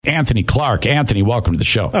Anthony Clark. Anthony, welcome to the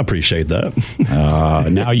show. I appreciate that.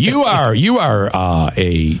 Now you are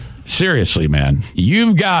seriously, man,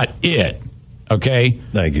 you've got it. Okay.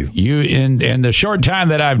 Thank you. You in the short time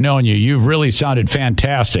that I've known you, you've really sounded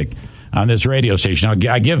fantastic on this radio station.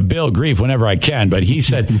 I give Bill grief whenever I can, but he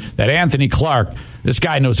said that Anthony Clark, this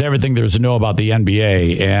guy knows everything there is to know about the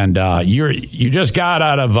NBA, and you just got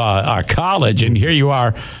out of college, and here you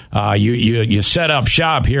are. You set up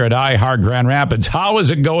shop here at iHeart Grand Rapids. How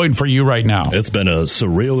is it going for you right now? It's been a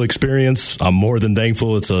surreal experience. I'm more than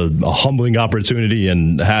thankful. It's a humbling opportunity,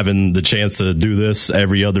 and having the chance to do this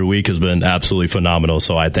every other week has been absolutely phenomenal.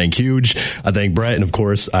 So I thank Huge. I thank Brett, and of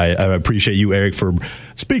course, I appreciate you, Eric, for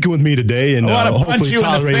speaking with me today. And I want to punch you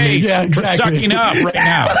in the face for sucking up right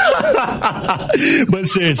now. But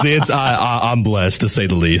seriously, I'm blessed, to say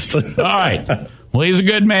the least. All right. Well, he's a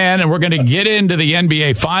good man, and we're going to get into the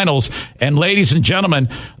NBA Finals. And ladies and gentlemen,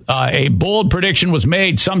 a bold prediction was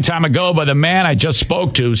made some time ago by the man I just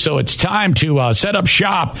spoke to. So it's time to set up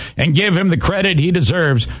shop and give him the credit he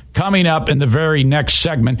deserves coming up in the very next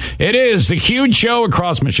segment. It is the Huge Show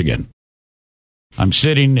across Michigan. I'm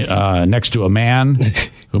sitting next to a man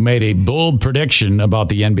who made a bold prediction about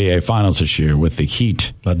the NBA Finals this year with the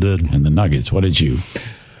Heat. I did. And the Nuggets. What did you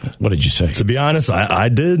say? To be honest, I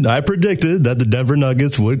did. I predicted that the Denver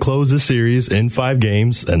Nuggets would close this series in 5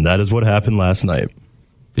 games, and that is what happened last night.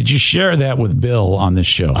 Did you share that with Bill on this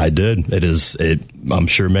show? I did. I'm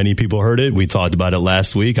sure many people heard it. We talked about it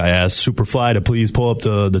last week. I asked Superfly to please pull up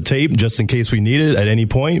the tape just in case we need it at any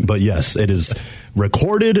point. But yes, it is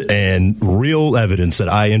recorded and real evidence that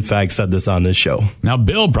I, in fact, said this on this show. Now,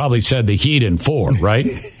 Bill probably said the Heat in 4, right?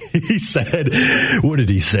 He said, what did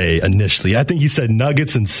he say initially? I think he said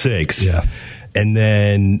Nuggets in 6. Yeah. And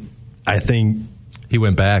then I think he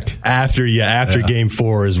went back after game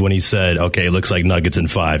 4 is when he said, okay, it looks like Nuggets in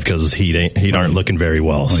 5 because Heat aren't looking very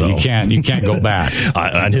well. So you can't go back.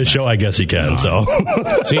 On his show, I guess he can. So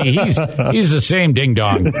see, he's the same ding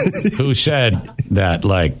dong who said that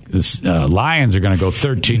the Lions are going to go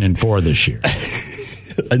 13-4 this year.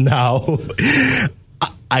 Now,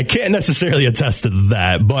 I can't necessarily attest to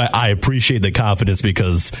that, but I appreciate the confidence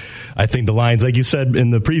because I think the Lions, like you said in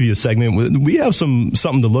the previous segment, we have something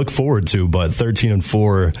to look forward to. But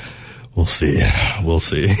 13-4, we'll see. We'll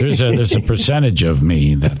see. There's a percentage of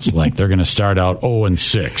me that's like they're going to start out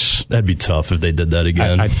 0-6. That'd be tough if they did that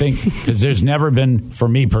again. I think because there's never been, for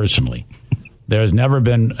me personally, there's never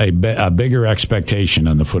been a bigger expectation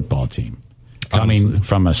on the football team coming Honestly.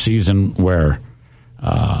 from a season where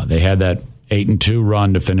they had that 8-2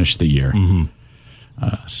 run to finish the year.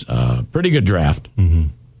 Mm-hmm. Pretty good draft. Mm-hmm.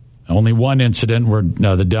 Only one incident where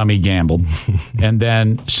the dummy gambled. And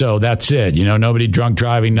then, so that's it. Nobody drunk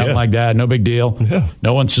driving, nothing like that. No big deal. Yeah.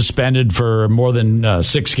 No one suspended for more than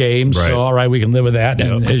 6 games. Right. So, all right, we can live with that.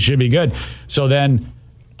 And it should be good. So then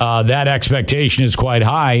that expectation is quite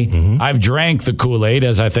high. Mm-hmm. I've drank the Kool-Aid,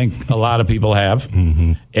 as I think a lot of people have.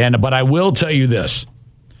 Mm-hmm. But I will tell you this.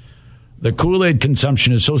 The Kool-Aid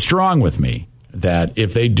consumption is so strong with me that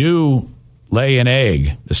if they do lay an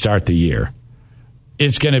egg to start the year,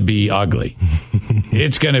 it's going to be ugly.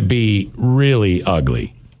 It's going to be really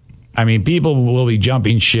ugly. I mean, people will be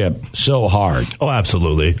jumping ship so hard. Oh,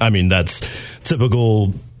 absolutely. I mean, that's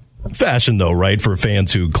typical fashion, though, right? For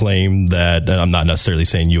fans who claim that, and I'm not necessarily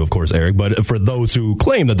saying you, of course, Eric, but for those who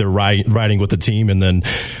claim that they're riding with the team and then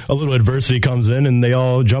a little adversity comes in and they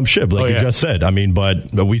all jump ship, like you just said. I mean,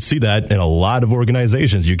 but we see that in a lot of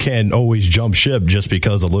organizations. You can't always jump ship just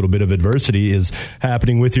because a little bit of adversity is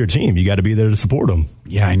happening with your team. You got to be there to support them.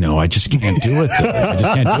 Yeah, I know. I just can't do it, though. I just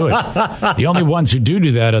can't do it. The only ones who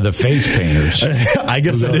do that are the face painters. I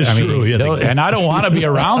guess that is true. Yeah, and I don't want to be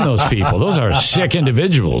around those people. Those are sick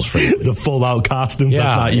individuals. The full out costumes. Yeah,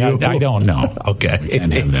 that's not you. I don't know. Okay, I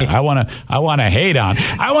can't have that. I want to hate on.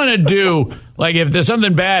 I want to do like if there's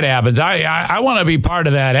something bad happens. I want to be part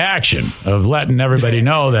of that action of letting everybody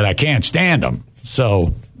know that I can't stand them.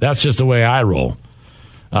 So that's just the way I roll.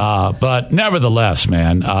 But nevertheless,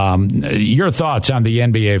 man, your thoughts on the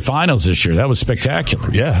NBA Finals this year? That was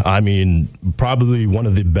spectacular. Yeah, I mean, probably one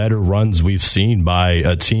of the better runs we've seen by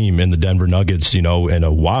a team in the Denver Nuggets, in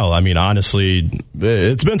a while. I mean, honestly,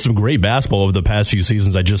 it's been some great basketball over the past few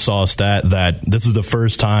seasons. I just saw a stat that this is the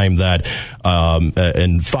first time that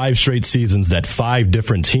in 5 straight seasons that 5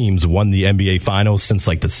 different teams won the NBA Finals since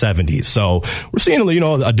like the 70s. So we're seeing,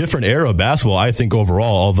 a different era of basketball, I think,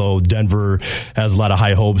 overall, although Denver has a lot of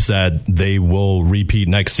high hopes that they will repeat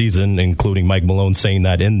next season, including Mike Malone saying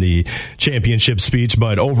that in the championship speech.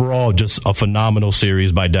 But overall, just a phenomenal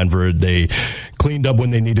series by Denver. They cleaned up when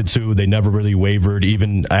they needed to. They never really wavered,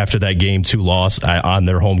 even after that Game 2 loss on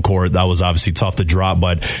their home court. That was obviously tough to drop,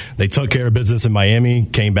 but they took care of business in Miami,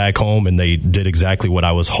 came back home, and they did exactly what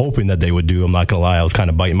I was hoping that they would do. I'm not going to lie, I was kind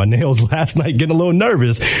of biting my nails last night, getting a little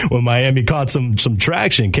nervous when Miami caught some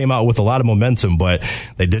traction, came out with a lot of momentum, but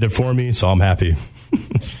they did it for me, so I'm happy.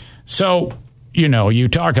 So, you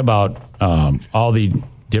talk about all the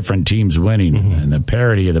different teams winning and the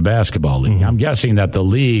parity of the basketball league. I'm guessing that the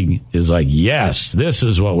league is like, yes, this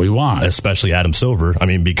is what we want. Especially Adam Silver. I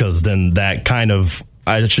mean, because then that kind of,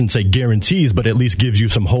 I shouldn't say guarantees, but at least gives you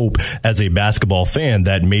some hope as a basketball fan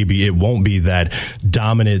that maybe it won't be that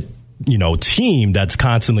dominant team that's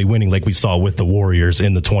constantly winning like we saw with the Warriors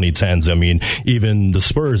in the 2010s. I mean, even the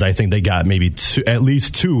Spurs, I think they got maybe at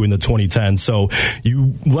least two in the 2010s. So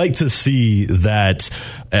you like to see that,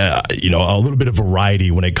 a little bit of variety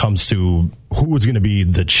when it comes to who is going to be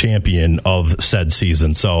the champion of said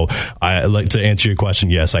season. So I like to answer your question.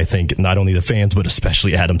 Yes, I think not only the fans, but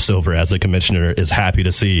especially Adam Silver as the commissioner is happy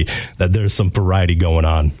to see that there's some variety going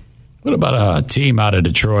on. What about a team out of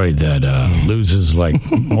Detroit that loses like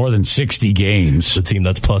more than 60 games? The team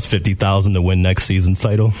that's plus 50,000 to win next season's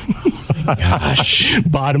title. Gosh,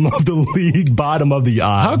 bottom of the league, bottom of the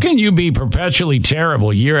odds. How can you be perpetually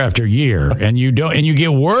terrible year after year and you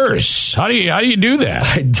get worse? How do you do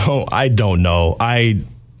that? I don't know. I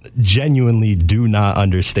genuinely do not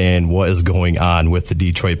understand what is going on with the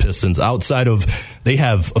Detroit Pistons outside of they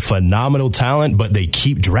have a phenomenal talent, but they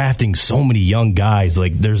keep drafting so many young guys.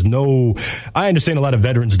 Like I understand a lot of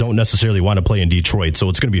veterans don't necessarily want to play in Detroit, so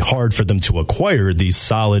it's going to be hard for them to acquire these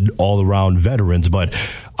solid all around veterans. But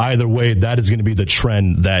either way, that is going to be the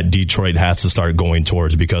trend that Detroit has to start going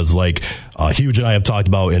towards, because like Huge and I have talked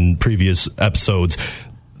about in previous episodes,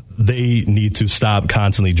 they need to stop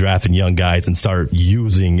constantly drafting young guys and start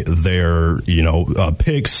using their,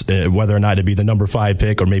 picks, whether or not it be the number 5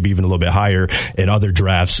 pick or maybe even a little bit higher in other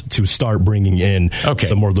drafts, to start bringing in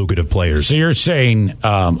some more lucrative players. So you're saying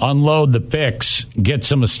unload the picks, get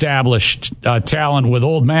some established talent with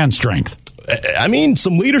old man strength. I mean,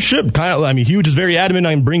 some leadership. Huge is very adamant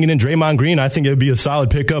on bringing in Draymond Green. I think it would be a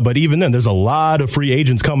solid pickup, but even then, there's a lot of free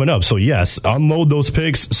agents coming up. So yes, unload those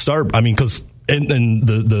picks. Because and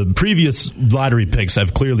the previous lottery picks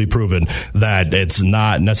have clearly proven that it's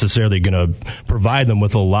not necessarily going to provide them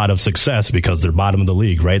with a lot of success because they're bottom of the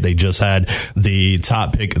league, right? They just had the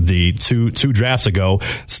top pick the two drafts ago,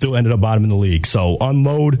 still ended up bottom of the league. So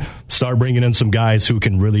unload, start bringing in some guys who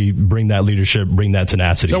can really bring that leadership, bring that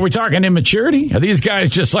tenacity. So we're talking immaturity? Are these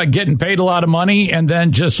guys just like getting paid a lot of money and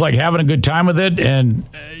then just like having a good time with it and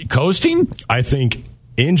coasting? I think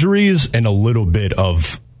injuries and a little bit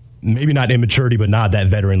of maybe not immaturity, but not that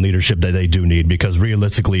veteran leadership that they do need, because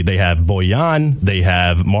realistically they have Bojan, they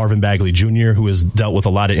have Marvin Bagley Jr., who has dealt with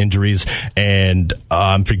a lot of injuries, and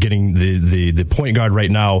I'm forgetting the point guard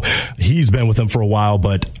right now. He's been with them for a while,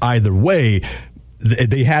 but either way,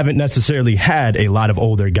 they haven't necessarily had a lot of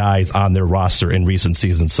older guys on their roster in recent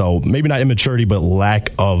seasons. So maybe not immaturity, but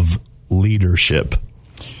lack of leadership.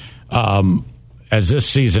 As this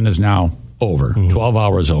season is now over, 12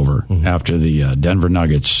 hours over after the Denver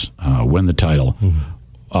Nuggets win the title.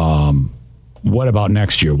 What about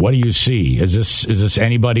next year? What do you see? Is this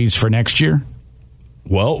anybody's for next year?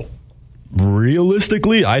 Well,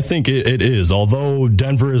 realistically, I think it is. Although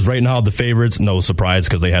Denver is right now the favorites, no surprise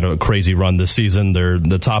because they had a crazy run this season. They're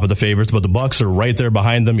the top of the favorites, but the Bucks are right there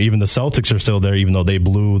behind them. Even the Celtics are still there, even though they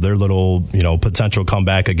blew their little potential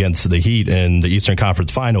comeback against the Heat in the Eastern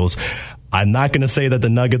Conference Finals. I'm not going to say that the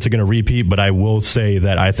Nuggets are going to repeat, but I will say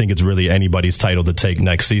that I think it's really anybody's title to take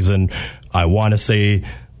next season. I want to say,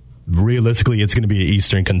 realistically, it's going to be an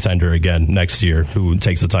Eastern contender again next year who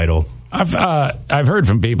takes the title. I've heard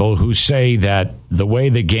from people who say that the way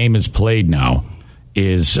the game is played now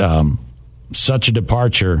is such a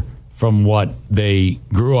departure from what they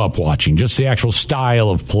grew up watching, just the actual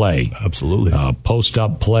style of play. Absolutely.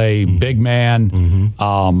 Post-up play, big man.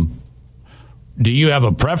 Do you have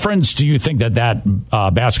a preference? Do you think that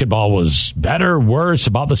basketball was better, worse,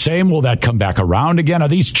 about the same? Will that come back around again? Are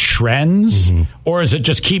these trends? Or is it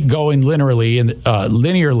just keep going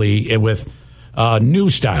linearly with new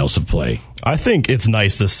styles of play? I think it's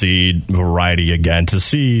nice to see variety again, to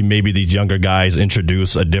see maybe these younger guys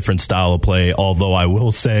introduce a different style of play, although I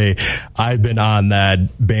will say I've been on that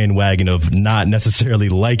bandwagon of not necessarily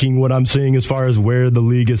liking what I'm seeing as far as where the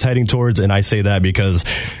league is heading towards, and I say that because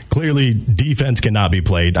clearly defense cannot be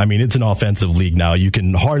played. I mean, it's an offensive league now. You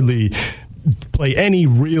can hardly play any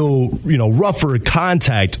real, rougher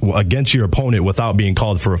contact against your opponent without being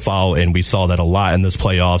called for a foul, and we saw that a lot in this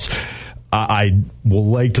playoffs. I will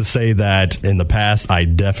like to say that in the past, I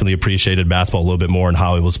definitely appreciated basketball a little bit more and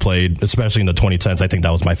how it was played, especially in the 2010s. I think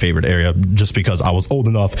that was my favorite area just because I was old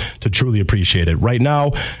enough to truly appreciate it. Right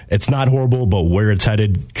now, it's not horrible, but where it's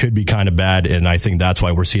headed could be kind of bad, and I think that's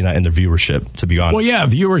why we're seeing that in the viewership, to be honest. Well, yeah,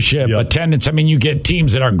 viewership, attendance. I mean, you get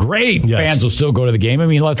teams that are great. Yes. Fans will still go to the game. I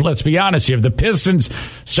mean, let's be honest here. If the Pistons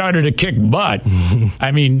started to kick butt,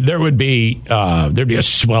 I mean, there'd be a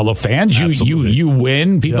swell of fans. You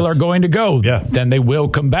win, people are going to go. Then they will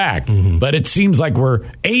come back. But it seems like we're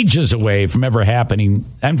ages away from ever happening.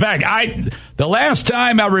 In fact, the last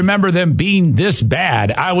time I remember them being this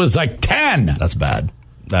bad, I was like 10. That's bad.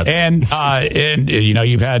 And you know,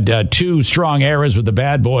 you've had 2 strong eras with the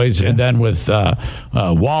Bad Boys, and then with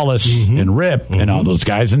Wallace and Rip and all those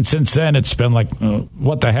guys. And since then, it's been like,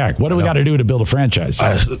 what the heck? What do we got to do to build a franchise?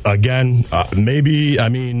 Maybe, I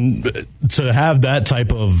mean, to have that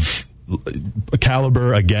type of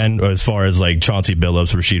caliber again, as far as like Chauncey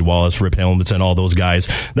Billups, Rasheed Wallace, Rip Hamilton, all those guys,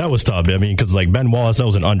 that was tough. I mean, because like Ben Wallace, that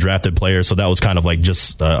was an undrafted player, so that was kind of like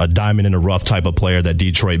just a diamond in a rough type of player that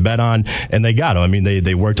Detroit bet on, and they got him. I mean,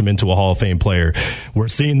 they worked him into a Hall of Fame player. We're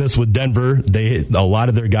seeing this with Denver. A lot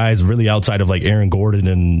of their guys, really outside of like Aaron Gordon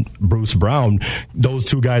and Bruce Brown, those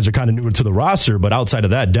 2 guys are kind of newer to the roster, but outside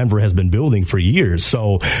of that, Denver has been building for years.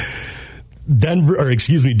 So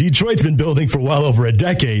Detroit's been building for well over a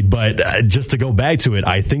decade, but just to go back to it,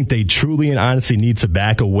 I think they truly and honestly need to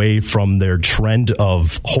back away from their trend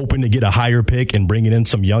of hoping to get a higher pick and bringing in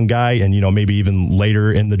some young guy, and, you know, maybe even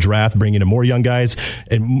later in the draft bringing in more young guys,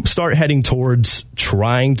 and start heading towards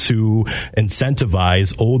trying to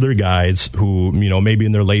incentivize older guys who, you know, maybe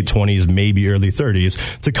in their late 20s, maybe early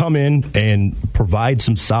 30s, to come in and provide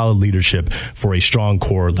some solid leadership for a strong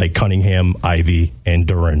core like Cunningham, Ivy, and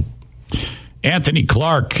Duren. Anthony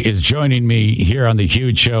Clark is joining me here on the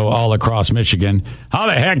Huge Show all across Michigan. How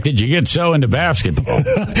the heck did you get so into basketball?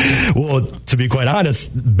 Well, to be quite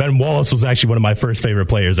honest, Ben Wallace was actually one of my first favorite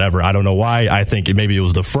players ever. I don't know why. I think maybe it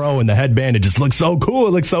was the fro and the headband. It just looked so cool.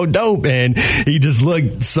 It looked so dope. And he just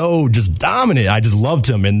looked so just dominant. I just loved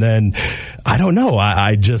him. And then, I don't know.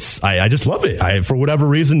 I just love it. For whatever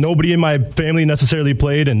reason, nobody in my family necessarily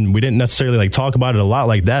played, and we didn't necessarily like talk about it a lot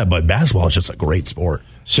like that. But basketball is just a great sport.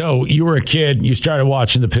 So you were a kid, you started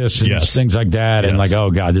watching the Pistons, things like that, and like,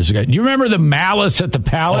 oh, God, this is good. Do you remember the Malice at the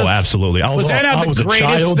Palace? Oh, absolutely. Was that not the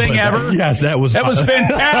greatest thing ever? Yes, that was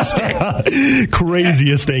fantastic.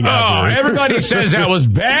 Craziest thing ever. Oh, everybody says that was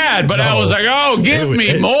bad, but I was like, oh, give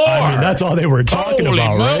me more. I mean, that's all they were talking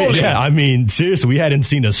about, right? Yeah, I mean, seriously, we hadn't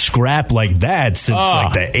seen a scrap like that since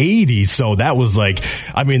like the 80s, so that was like,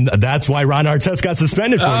 I mean, that's why Ron Artest got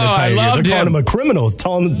suspended for an entire year. They're calling him a criminal,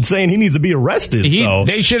 saying he needs to be arrested.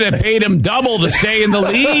 They should have paid him double to stay in the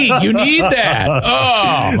league. You need that.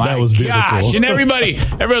 Oh, my gosh. And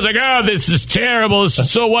everyone's like, oh, this is terrible. This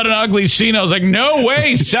is so what an ugly scene. I was like, no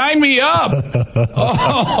way. Sign me up.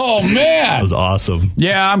 Oh, man. That was awesome.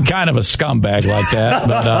 Yeah, I'm kind of a scumbag like that,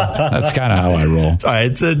 but that's kind of how I roll. All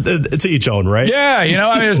right. It's each own, right? Yeah, you know,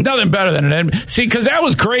 I mean, there's nothing better than an NBA. See, because that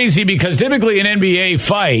was crazy, because typically an NBA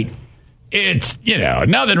fight, it's, you know,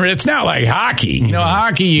 nothing. It's not like hockey. You know,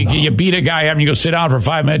 hockey, you beat a guy up and you go sit down for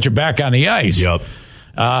 5 minutes, you're back on the ice. Yep.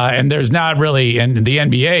 And there's not really, in the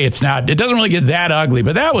NBA, it doesn't really get that ugly,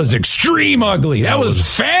 but that was extreme ugly. That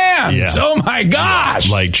was fans. Yeah. Oh my gosh.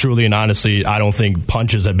 Yeah. Like, truly and honestly, I don't think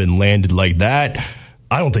punches have been landed like that.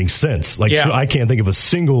 I don't think since. I can't think of a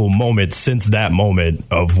single moment since that moment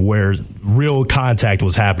of where real contact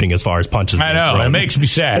was happening as far as punches. I know. Thrown. It makes me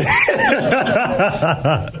sad.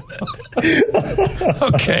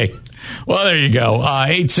 Okay. Well, there you go.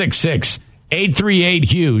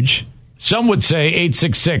 866-838-HUGE. Some would say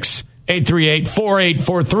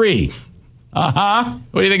 866-838-4843. Uh-huh.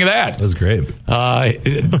 What do you think of that? That was great.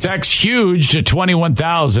 Text HUGE to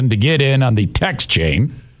 21,000 to get in on the text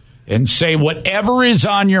chain and say whatever is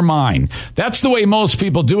on your mind. That's the way most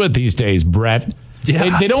people do it these days, Brett.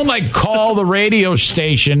 Yeah. They don't like call the radio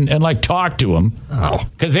station and like talk to them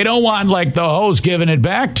because they don't want like the host giving it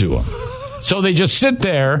back to them. So they just sit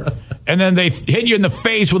there and then they hit you in the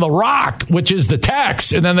face with a rock, which is the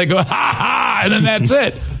text, and then they go ha ha, and then that's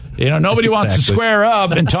it. You know, nobody wants to square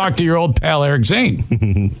up and talk to your old pal Eric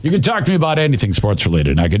Zane. You can talk to me about anything sports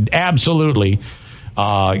related, and I could absolutely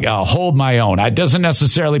hold my own. It doesn't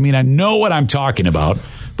necessarily mean I know what I'm talking about,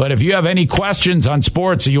 but if you have any questions on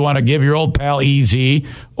sports that you want to give your old pal EZ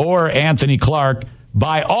or Anthony Clark,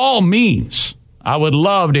 by all means, I would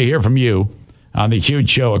love to hear from you on the Huge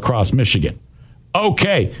Show across Michigan.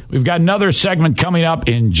 Okay, we've got another segment coming up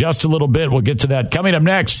in just a little bit. We'll get to that coming up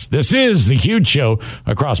next. This is the Huge Show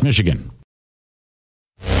across Michigan.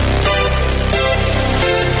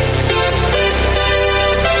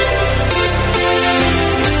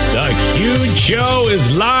 Huge Show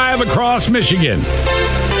is live across Michigan.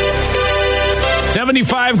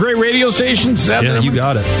 75 great radio stations. Yeah, you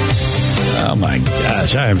got it. Oh, my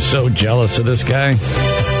gosh. I am so jealous of this guy.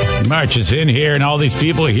 He marches in here, and all these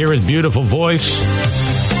people hear his beautiful voice.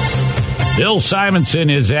 Bill Simonson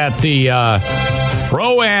is at the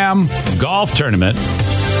Pro-Am golf tournament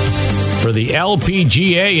for the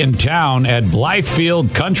LPGA in town at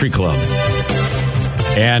Blythefield Country Club.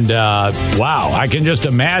 And, wow, I can just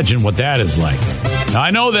imagine what that is like. Now,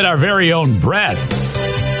 I know that our very own Brett,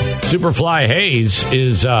 Superfly Hayes,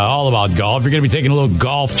 is all about golf. You're going to be taking a little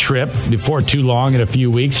golf trip before too long in a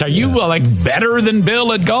few weeks. Are you, like, better than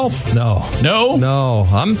Bill at golf? No. No? No.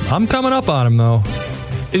 I'm coming up on him, though.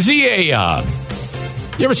 Is he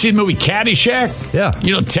you ever see the movie Caddyshack? Yeah.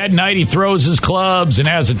 You know, Ted Knight, he throws his clubs and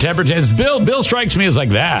has a temper. Bill strikes me as like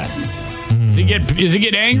that. Does he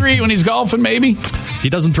get angry when he's golfing, maybe? He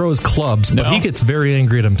doesn't throw his clubs, but he gets very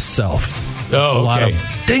angry at himself. Oh, a lot of,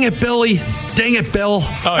 dang it, Billy. Dang it, Bill.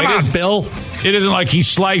 Oh, Come on, Bill. It isn't like he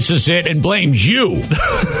slices it and blames you.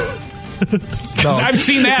 No. I've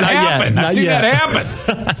seen that happen. I've seen that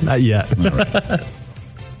happen. Not yet. Right.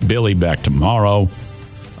 Billy back tomorrow.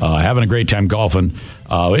 Having a great time golfing.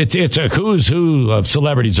 It's a who's who of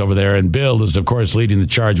celebrities over there, and Bill is, of course, leading the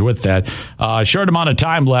charge with that. Short amount of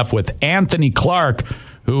time left with Anthony Clark,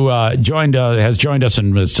 who has joined us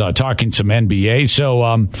and was talking some NBA.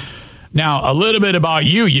 So now, a little bit about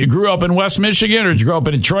you. You grew up in West Michigan, or did you grow up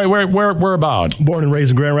in Detroit? Where about? Born and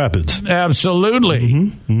raised in Grand Rapids.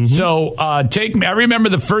 Absolutely. So take me. I remember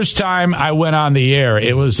the first time I went on the air.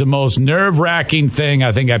 It was the most nerve-wracking thing.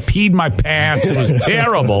 I think I peed my pants. It was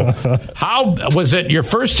terrible. How was it? Your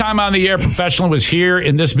first time on the air professionally was here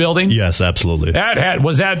in this building? Yes, absolutely.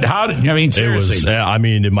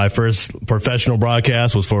 Seriously. My first professional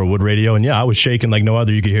broadcast was for Wood Radio, and I was shaking like no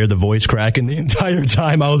other. You could hear the voice cracking the entire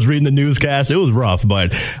time I was reading the newscast. It was rough,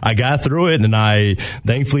 but I got through it, and I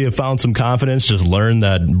thankfully have found some confidence. Just learned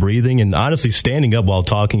that breathing and honestly standing up while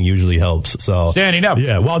talking usually helps. So standing up,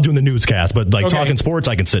 while doing the newscast, but talking sports,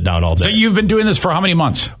 I can sit down all day. So you've been doing this for how many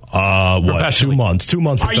months? 2 months? 2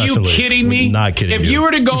 months. Are you kidding me? Not kidding. If you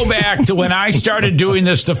were to go back to when I started doing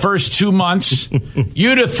this the first 2 months,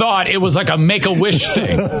 you'd have thought it was like a Make-A-Wish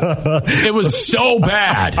thing. It was so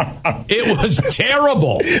bad. It was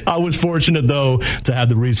terrible. I was fortunate, though, to have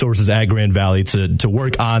the resources at Grand Valley to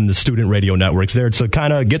work on the student radio networks there to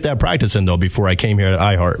kind of get that practice in, though, before I came here at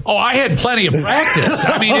iHeart. Oh, I had plenty of practice.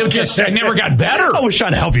 I mean, I never got better. I was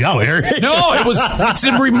trying to help you out, Eric. No,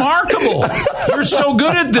 it's remarkable. You're so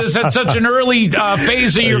good at this at such an early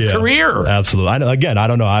phase of your career. Absolutely. I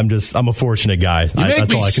don't know. I'm a fortunate guy. You make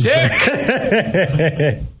me sick.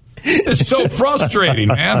 It's so frustrating,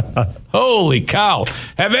 man. Holy cow.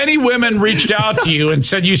 Have any women reached out to you and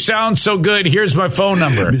said, you sound so good, here's my phone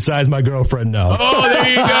number? Besides my girlfriend, no. Oh, there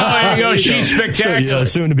you go. There you go. She's spectacular.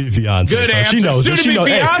 Soon to be fiance. Good answer. She knows. Soon to be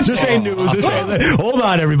fiance. This ain't news. Hold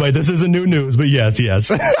on, everybody. This isn't new news, but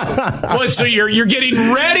yes. Well, so you're getting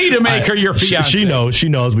ready to make her your fiance. She knows. She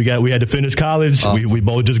knows. We had to finish college. Awesome. We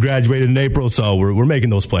both just graduated in April, so we're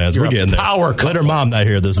making those plans. You're we're getting power there. Couple. Let her mom not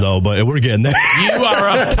hear this though, but we're getting there. You are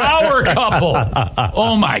a power couple.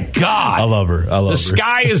 Oh my God. I love her. The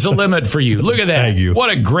sky is the limit for you. Look at that. Thank you. What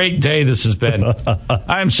a great day this has been.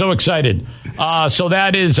 I am so excited. So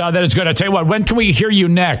that is good. I'll tell you what, when can we hear you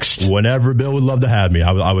next? Whenever Bill would love to have me.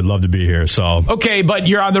 I would love to be here. So okay, but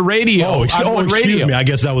you're on the radio. Excuse me. I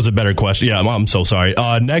guess that was a better question. Yeah, I'm so sorry.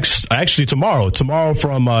 Tomorrow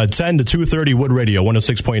from 10 to 2:30 Wood Radio,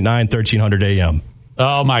 106.9, 1300 AM.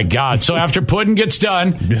 Oh my God! So after Puddin' gets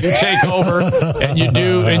done, you take over and you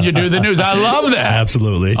do the news. I love that.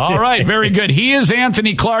 Absolutely. All right, very good. He is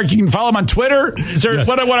Anthony Clark. You can follow him on Twitter. Is there,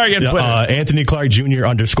 what are you on Twitter? Anthony Clark Jr.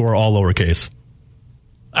 _ all lowercase.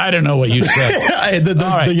 I don't know what you said. The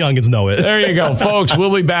youngins know it. There you go, folks.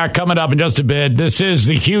 We'll be back coming up in just a bit. This is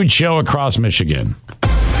the Huge Show across Michigan.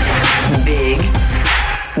 Big,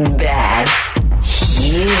 bad,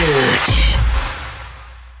 huge.